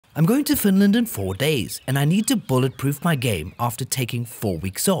I'm going to Finland in 4 days, and I need to bulletproof my game after taking 4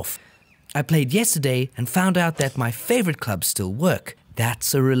 weeks off. I played yesterday and found out that my favorite clubs still work.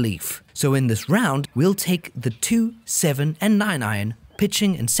 That's a relief. So in this round, we'll take the 2, 7 and 9 iron,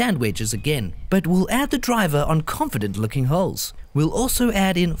 pitching and sand wedges again. But we'll add the driver on confident looking holes. We'll also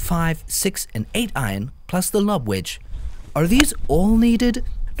add in 5, 6 and 8 iron plus the lob wedge. Are these all needed?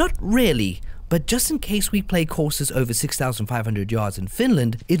 Not really. But just in case we play courses over 6,500 yards in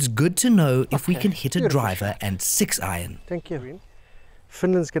Finland, it's good to know if we can hit a driver and 6 iron. Thank you.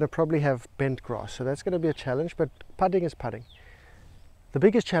 Finland's going to probably have bent grass, so that's going to be a challenge, but putting is putting. The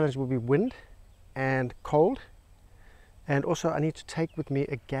biggest challenge will be wind and cold, and also I need to take with me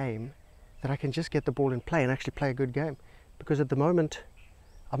a game that I can just get the ball in play and actually play a good game, because at the moment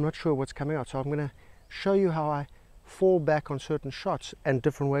I'm not sure what's coming out. So I'm going to show you how I fall back on certain shots and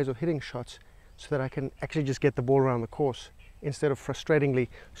different ways of hitting shots, so that I can actually just get the ball around the course instead of frustratingly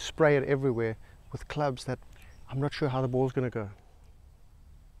spray it everywhere with clubs that I'm not sure how the ball's going to go.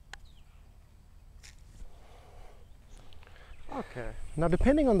 Okay, now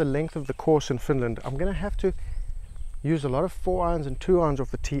depending on the length of the course in Finland, I'm going to have to use a lot of 4 irons and 2 irons off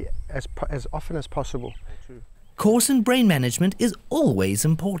the tee as often as possible. Course and brain management is always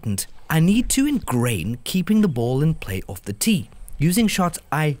important. I need to ingrain keeping the ball in play off the tee, using shots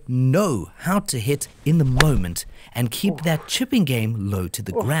I know how to hit in the moment and keep that chipping game low to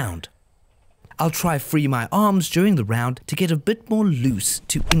the ground. I'll try free my arms during the round to get a bit more loose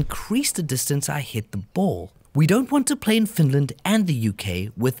to increase the distance I hit the ball. We don't want to play in Finland and the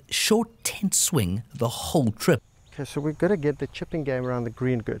UK with short tense swing the whole trip. Okay, so we've got to get the chipping game around the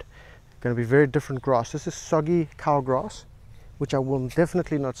green good. Going to be very different grass. This is soggy cow grass, which I will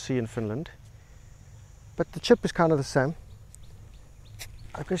definitely not see in Finland. But the chip is kind of the same.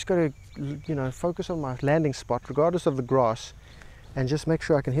 I've just got to, focus on my landing spot, regardless of the grass, and just make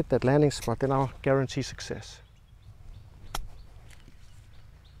sure I can hit that landing spot, then I'll guarantee success.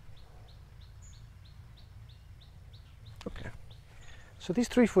 Okay, so these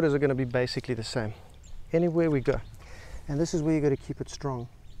 3-footers are going to be basically the same, anywhere we go. And this is where you got to keep it strong,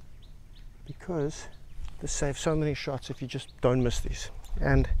 because this saves so many shots if you just don't miss these.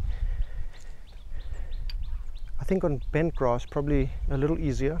 And I think on bent grass probably a little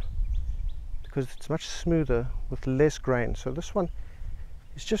easier, because it's much smoother with less grain. So this one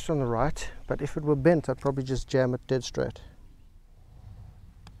is just on the right, but if it were bent I'd probably just jam it dead straight.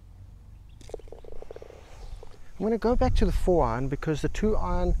 I'm going to go back to the 4 iron, because the 2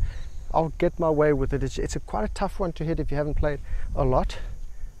 iron I'll get my way with it. It's quite a tough one to hit if you haven't played a lot.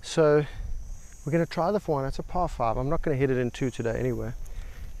 So we're going to try the 4 iron. It's a par 5. I'm not going to hit it in 2 today anyway.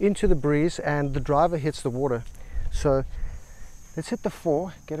 Into the breeze, and the driver hits the water. So let's hit the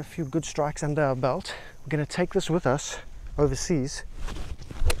 4, get a few good strikes under our belt. We're going to take this with us overseas.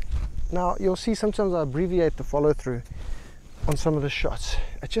 Now you'll see sometimes I abbreviate the follow through on some of the shots.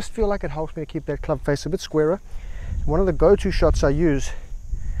 I just feel like it helps me to keep that club face a bit squarer. One of the go-to shots I use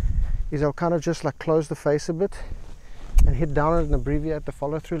is I'll kind of just like close the face a bit and hit down it and abbreviate the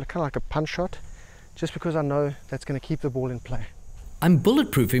follow through, kind of like a punch shot, just because I know that's going to keep the ball in play. I'm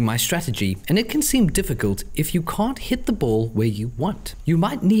bulletproofing my strategy, and it can seem difficult if you can't hit the ball where you want. You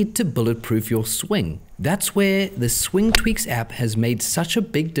might need to bulletproof your swing. That's where the Swingtweaks app has made such a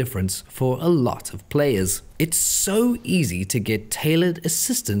big difference for a lot of players. It's so easy to get tailored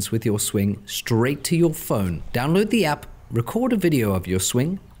assistance with your swing straight to your phone. Download the app, record a video of your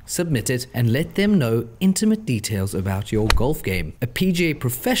swing, submit it, and let them know intimate details about your golf game. A PGA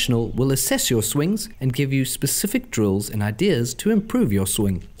Professional will assess your swings and give you specific drills and ideas to improve your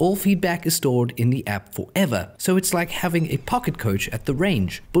swing. All feedback is stored in the app forever, so it's like having a pocket coach at the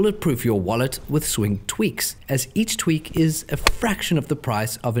range. Bulletproof your wallet with Swingtweaks, as each tweak is a fraction of the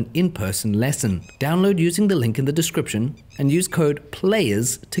price of an in-person lesson. Download using the link in the description and use code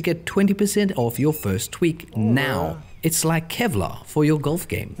PLAYERS to get 20% off your first tweak now. It's like Kevlar for your golf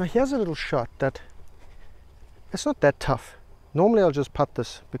game. Now here's a little shot that it's not that tough. Normally I'll just putt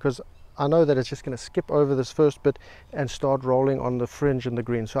this, because I know that it's just going to skip over this first bit and start rolling on the fringe and the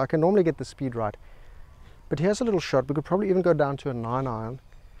green. So I can normally get the speed right. But here's a little shot. We could probably even go down to a 9 iron.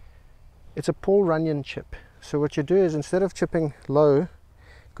 It's a Paul Runyon chip. So what you do is, instead of chipping low,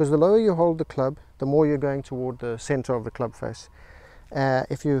 because the lower you hold the club, the more you're going toward the center of the club face.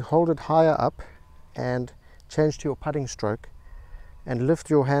 If you hold it higher up and change to your putting stroke and lift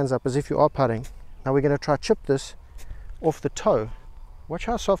your hands up as if you are putting. Now we're going to try chip this off the toe. Watch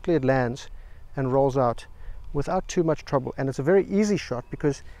how softly it lands and rolls out without too much trouble. And it's a very easy shot,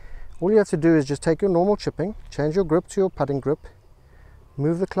 because all you have to do is just take your normal chipping, change your grip to your putting grip,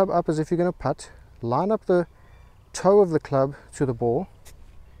 move the club up as if you're going to putt, line up the toe of the club to the ball,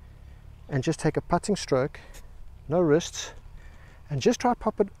 and just take a putting stroke, no wrists, and just try to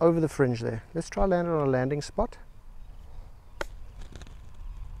pop it over the fringe there. Let's try land it on a landing spot.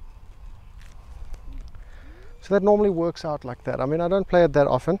 So that normally works out like that. I mean, I don't play it that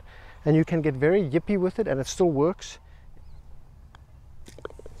often, and you can get very yippy with it and it still works.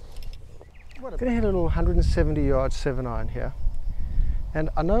 I'm going to hit a little 170 yard 7-iron here, and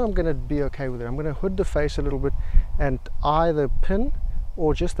I know I'm going to be okay with it. I'm going to hood the face a little bit and eye the pin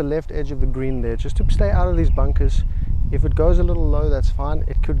or just the left edge of the green there, just to stay out of these bunkers. If it goes a little low, that's fine.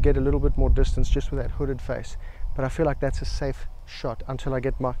 It could get a little bit more distance just with that hooded face, but I feel like that's a safe shot until I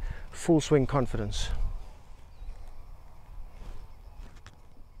get my full swing confidence.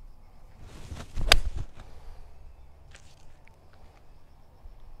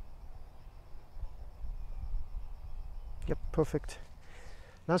 Yep, perfect.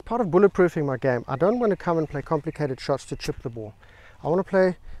 Now, as part of bulletproofing my game, I don't want to come and play complicated shots to chip the ball. I want to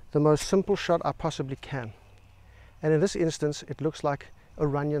play the most simple shot I possibly can. And in this instance, it looks like a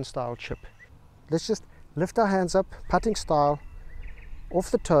Runyon style chip. Let's just lift our hands up, putting style, off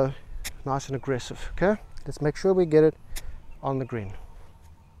the toe, nice and aggressive, okay? Let's make sure we get it on the green.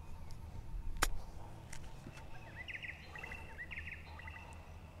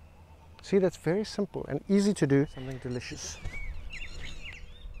 See, that's very simple and easy to do. Something delicious.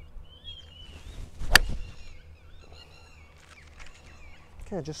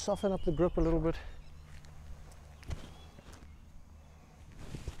 Okay, just soften up the grip a little bit.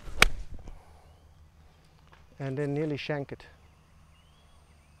 And then nearly shank it.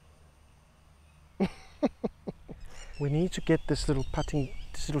 We need to get this little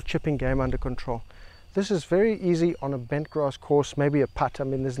chipping game under control. This is very easy on a bent grass course, maybe a putt. I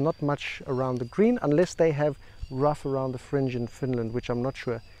mean, there's not much around the green unless they have rough around the fringe in Finland, which I'm not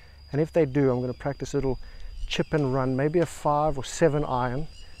sure. And if they do, I'm going to practice a little chip and run, maybe a 5 or 7 iron,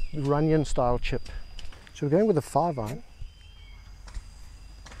 Runyon style chip. So we're going with a 5 iron.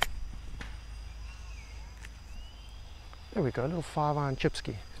 There we go, a little 5 iron chip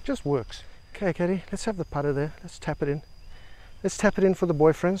ski. It just works. Okay, Caddie, let's have the putter there. Let's tap it in. Let's tap it in for the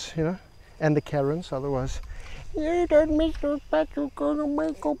boyfriends, you know, and the Karens, otherwise. You don't miss those putts, you're gonna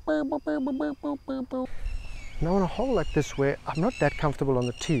make a boo. Now on a hole like this where I'm not that comfortable on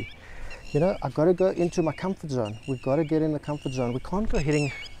the tee, you know, I've got to go into my comfort zone. We've got to get in the comfort zone. We can't go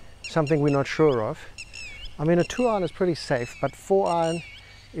hitting something we're not sure of. I mean, a 2 iron is pretty safe, but 4 iron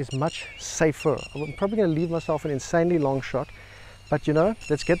is much safer. I'm probably going to leave myself an insanely long shot, but you know,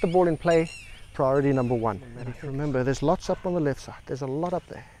 let's get the ball in play. Priority number 1. Remember, there's lots up on the left side. There's a lot up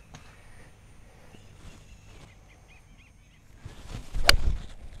there.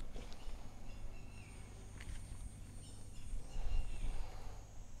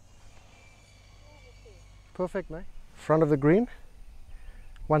 Perfect, mate. Front of the green,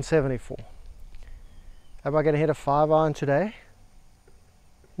 174. Am I going to hit a 5 iron today?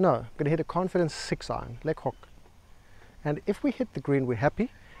 No, I'm going to hit a confidence 6 iron, leg hook. And if we hit the green, we're happy.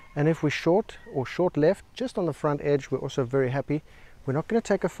 And if we're short or short left, just on the front edge, we're also very happy. We're not going to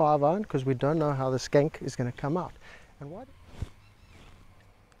take a 5 iron because we don't know how the skank is going to come out. And why?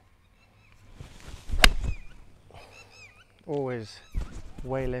 Always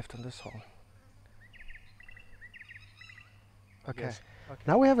way left on this hole. Okay. Yes. Okay.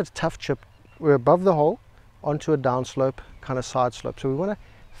 Now we have a tough chip. We're above the hole onto a downslope, kind of side slope. So we want to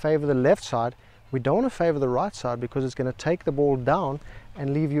favor the left side. We don't want to favor the right side because it's going to take the ball down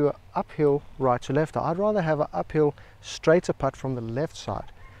and leave you uphill right to left. I'd rather have an uphill straighter putt from the left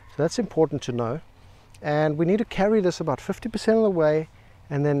side. So that's important to know. And we need to carry this about 50% of the way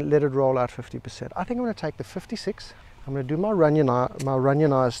and then let it roll out 50%. I think I'm going to take the 56. I'm going to do my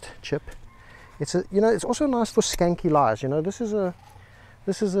Runyonized chip. It's a, you know, it's also nice for skanky lies. You know, this is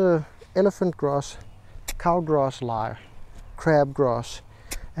a elephant grass, cow grass lie, crab grass,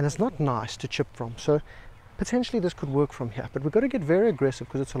 and it's not nice to chip from. So potentially this could work from here, but we've got to get very aggressive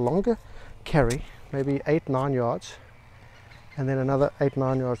because it's a longer carry, maybe 8-9 yards, and then another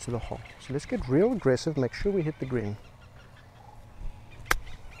 8-9 yards to the hole. So let's get real aggressive, make sure we hit the green.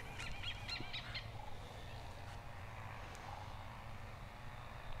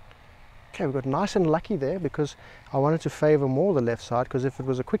 Okay, we got nice and lucky there because I wanted to favor more the left side, because if it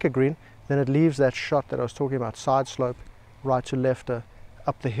was a quicker green, then it leaves that shot that I was talking about, side slope, right to left,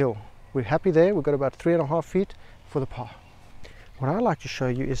 up the hill. We're happy there. We've got about 3.5 feet for the par. What I like to show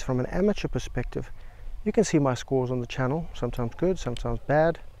you is from an amateur perspective. You can see my scores on the channel, sometimes good, sometimes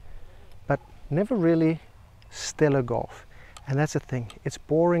bad, but never really stellar golf. And that's the thing, it's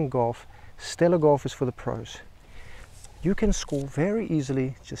boring golf. Stellar golf is for the pros. You can score very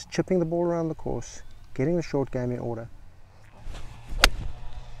easily just chipping the ball around the course, getting the short game in order.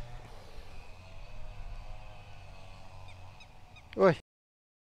 Oi.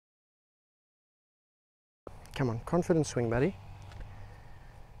 Come on, confident swing, buddy.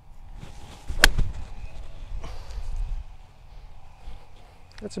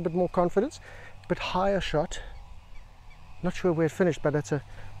 That's a bit more confidence, a bit higher shot. Not sure where it finished, but that's a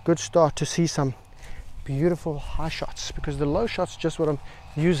good start to see some beautiful high shots, because the low shots just what I'm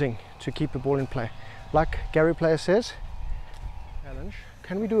using to keep the ball in play. Like Gary Player says, challenge,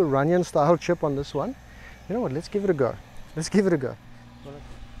 can we do a Runyon style chip on this one? You know what, let's give it a go. Let's give it a go.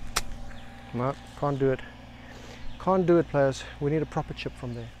 No, can't do it. Can't do it, players. We need a proper chip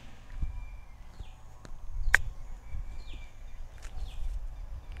from there.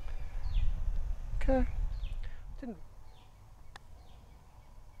 Okay.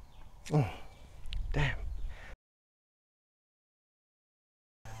 Oh, damn.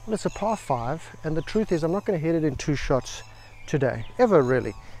 Well, it's a par 5, and the truth is I'm not going to hit it in 2 shots today, ever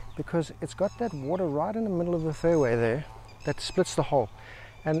really, because it's got that water right in the middle of the fairway there that splits the hole,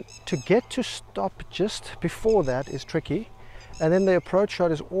 and to get to stop just before that is tricky, and then the approach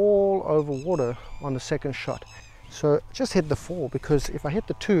shot is all over water on the second shot. So just hit the 4, because if I hit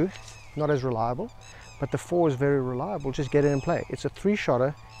the 2, not as reliable, but the 4 is very reliable. Just get it in play. It's a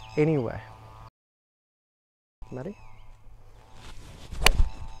 3-shotter anyway. Matty.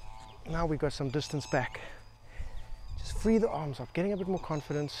 Now we got some distance back. Just free the arms up, getting a bit more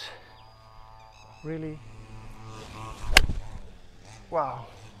confidence. Really. Wow,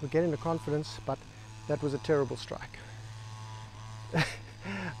 we're getting the confidence, but that was a terrible strike.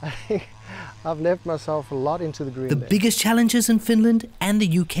 I think I've left myself a lot into the green. The biggest challenges in Finland and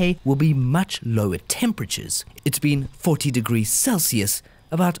the UK will be much lower temperatures. It's been 40 degrees Celsius,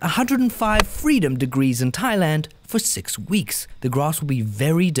 about 105 freedom degrees in Thailand for 6 weeks. The grass will be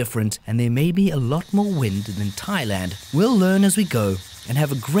very different, and there may be a lot more wind than Thailand. We'll learn as we go and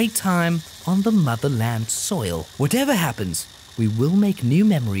have a great time on the motherland soil. Whatever happens, we will make new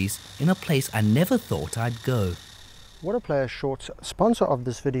memories in a place I never thought I'd go. Water Player Shorts, sponsor of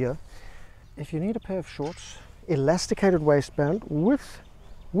this video. If you need a pair of shorts, elasticated waistband with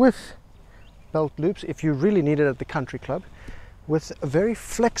belt loops, if you really need it at the country club, with a very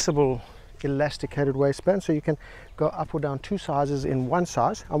flexible elasticated waistband, so you can go up or down 2 sizes in one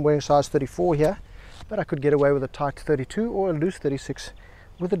size. I'm wearing size 34 here, but I could get away with a tight 32 or a loose 36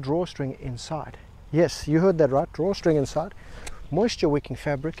 with a drawstring inside. Yes, you heard that right, drawstring inside. Moisture wicking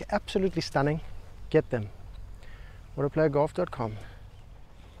fabric, absolutely stunning. Get them. waterplayergolf.com.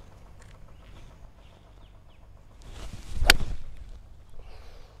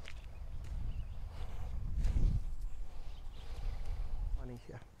 Money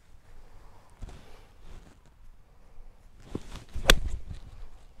here.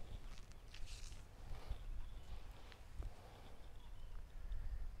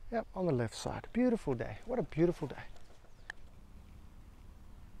 Yep, on the left side. Beautiful day. What a beautiful day.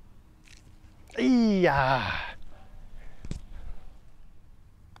 Yeah.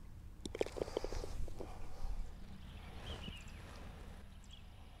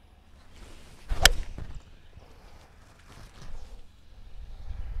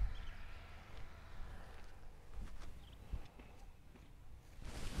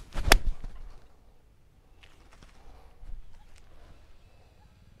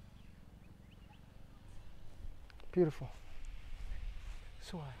 Beautiful.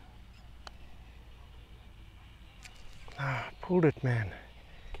 So pulled it, man.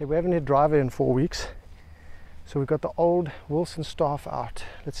 Okay, we haven't hit driver in 4 weeks, so we've got the old Wilson staff out.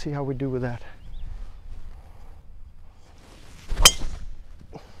 Let's see how we do with that.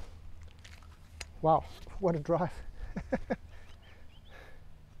 Wow, what a drive.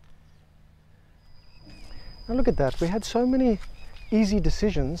 Now look at that, we had so many easy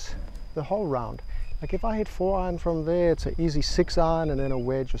decisions the whole round. Like if I hit 4-iron from there, it's an easy 6-iron and then a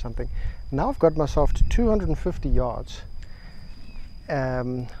wedge or something. Now I've got myself to 250 yards.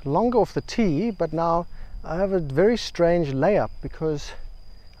 Longer off the tee, but now I have a very strange layup because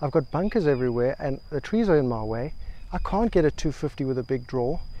I've got bunkers everywhere and the trees are in my way. I can't get a 250 with a big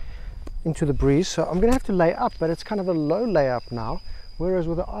draw into the breeze, so I'm gonna have to lay up, but it's kind of a low layup now, whereas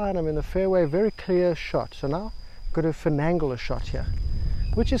with the iron I'm in the fairway, very clear shot. So now I've got to finagle a shot here,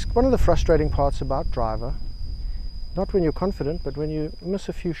 which is one of the frustrating parts about driver. Not when you're confident, but when you miss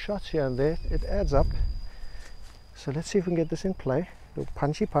a few shots here and there, it adds up. So let's see if we can get this in play. A little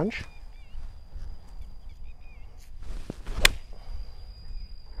punchy punch.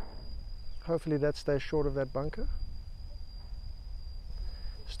 Hopefully that stays short of that bunker.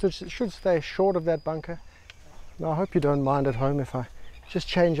 Should stay short of that bunker. Now I hope you don't mind at home if I just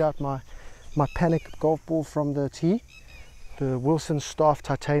change out my Panic golf ball from the tee. The Wilson Staff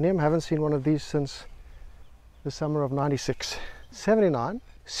Titanium. I haven't seen one of these since the summer of '96. 79,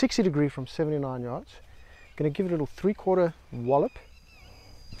 60 degree from 79 yards. Going to give it a little 3/4 wallop.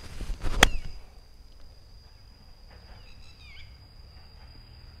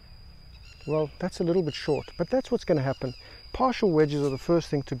 Well, that's a little bit short, but that's what's going to happen. Partial wedges are the first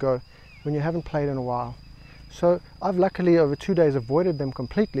thing to go when you haven't played in a while. So I've luckily over 2 days avoided them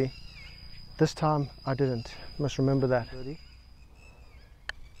completely. This time I didn't. Must remember that.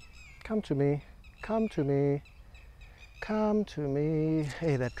 Come to me, come to me, come to me.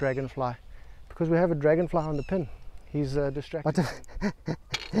 Hey, that dragonfly. Because we have a dragonfly on the pin. He's distracted.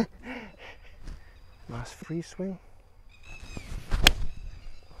 Nice free swing.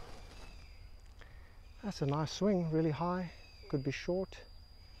 That's a nice swing, really high. Could be short.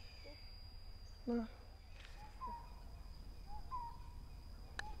 No.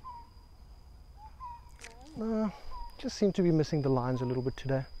 No, just seem to be missing the lines a little bit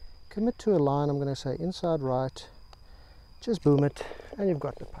today. Commit to a line, I'm going to say inside right. Just boom it, and you've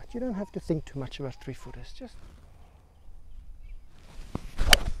got the putt. You don't have to think too much about 3-footers. Just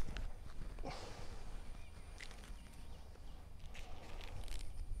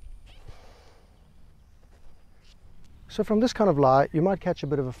so from this kind of lie, you might catch a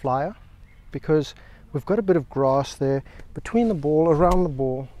bit of a flyer because we've got a bit of grass there between the ball, around the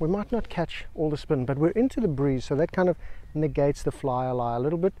ball. We might not catch all the spin, but we're into the breeze, so that kind of negates the flyer lie a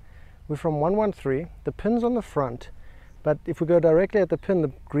little bit. We're from 113, the pin's on the front, but if we go directly at the pin,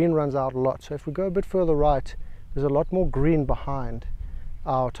 the green runs out a lot. So if we go a bit further right, there's a lot more green behind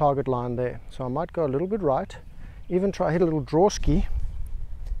our target line there. So I might go a little bit right, even try hit a little draw ski,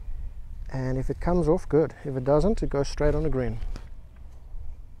 and if it comes off, good. If it doesn't, it goes straight on the green.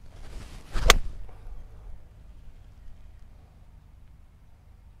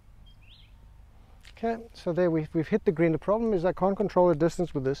 Okay, so there we've hit the green. The problem is I can't control the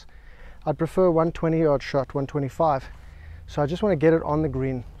distance with this. I'd prefer 120-yard shot, 125. So I just want to get it on the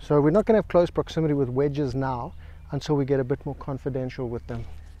green. So we're not going to have close proximity with wedges now until we get a bit more confidential with them.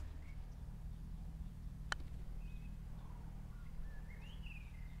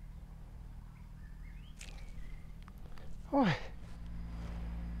 Oh.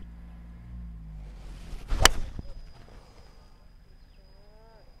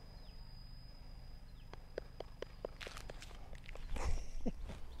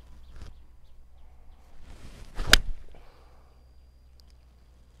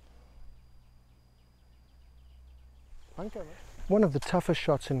 One of the toughest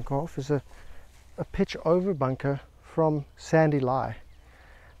shots in golf is a pitch over bunker from sandy lie.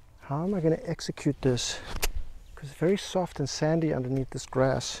 How am I going to execute this? Because it's very soft and sandy underneath this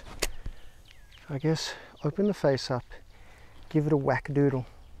grass. I guess open the face up, give it a whack-a-doodle.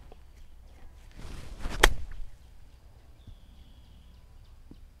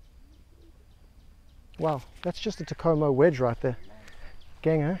 Wow, that's just a Tacoma wedge right there.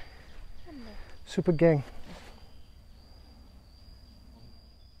 Gang, eh? Super gang.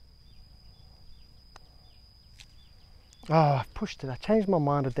 Oh, I pushed it. I changed my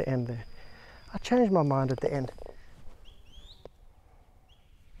mind at the end there. I changed my mind at the end.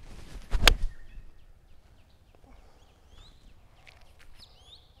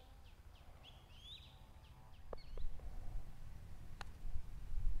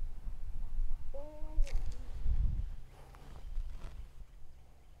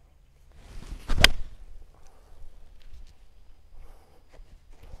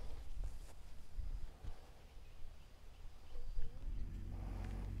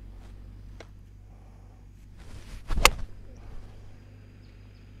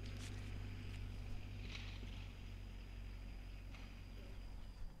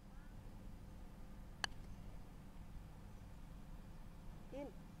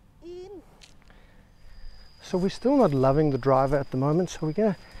 So we're still not loving the driver at the moment, so we're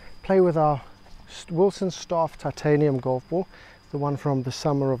going to play with our Wilson Staff Titanium golf ball, the one from the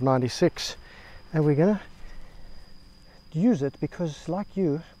summer of '96, and we're going to use it because, like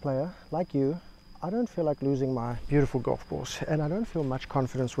you, player, like you, I don't feel like losing my beautiful golf balls, and I don't feel much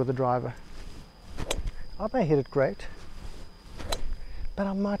confidence with the driver. I may hit it great, but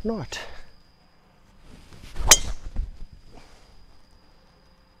I might not.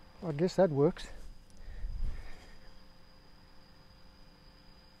 I guess that works.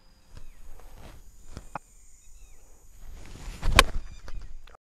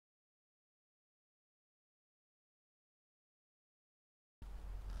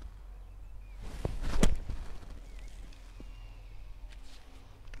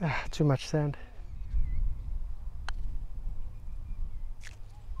 Ah, too much sand.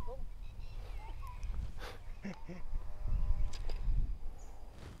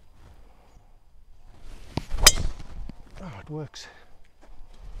 Oh, it works.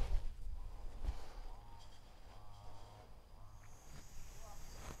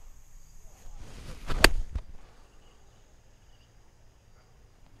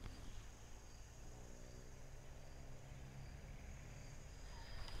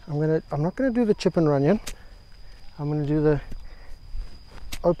 I'm not gonna do the chip and run yet. I'm gonna do the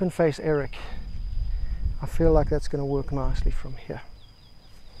open face Eric. I feel like that's gonna work nicely from here.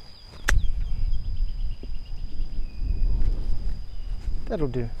 That'll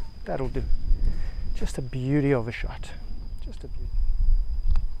do, that'll do. Just a beauty of a shot. Just a beauty.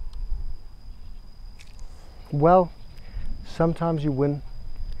 Well, sometimes you win,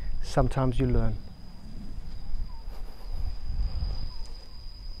 sometimes you learn.